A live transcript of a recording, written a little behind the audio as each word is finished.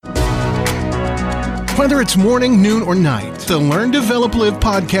Whether it's morning, noon, or night, the Learn, Develop, Live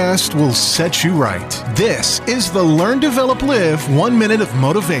podcast will set you right. This is the Learn, Develop, Live 1 Minute of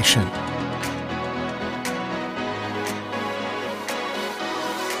Motivation.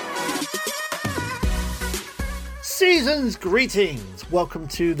 Season's greetings! Welcome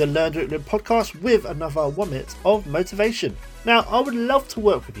to the Learn, Develop, Live podcast with another 1 minute of motivation. Now, I would love to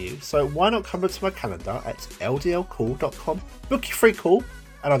work with you, so why not come over to my calendar at ldlcall.com, book your free call,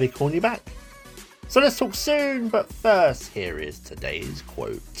 and I'll be calling you back. So let's talk soon, but first, here is today's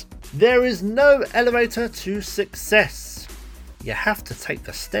quote. There is no elevator to success. You have to take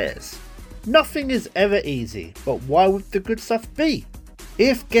the stairs. Nothing is ever easy, but why would the good stuff be?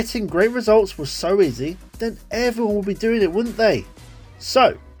 If getting great results was so easy, then everyone would be doing it, wouldn't they?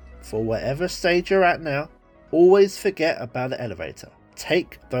 So, for whatever stage you're at now, always forget about the elevator.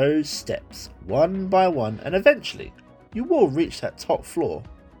 Take those steps one by one, and eventually you will reach that top floor,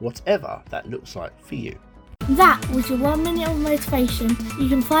 whatever that looks like for you. That was your 1 minute of motivation. You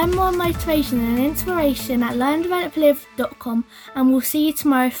can find more motivation and inspiration at learndeveloplive.com, and we'll see you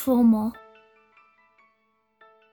tomorrow for more.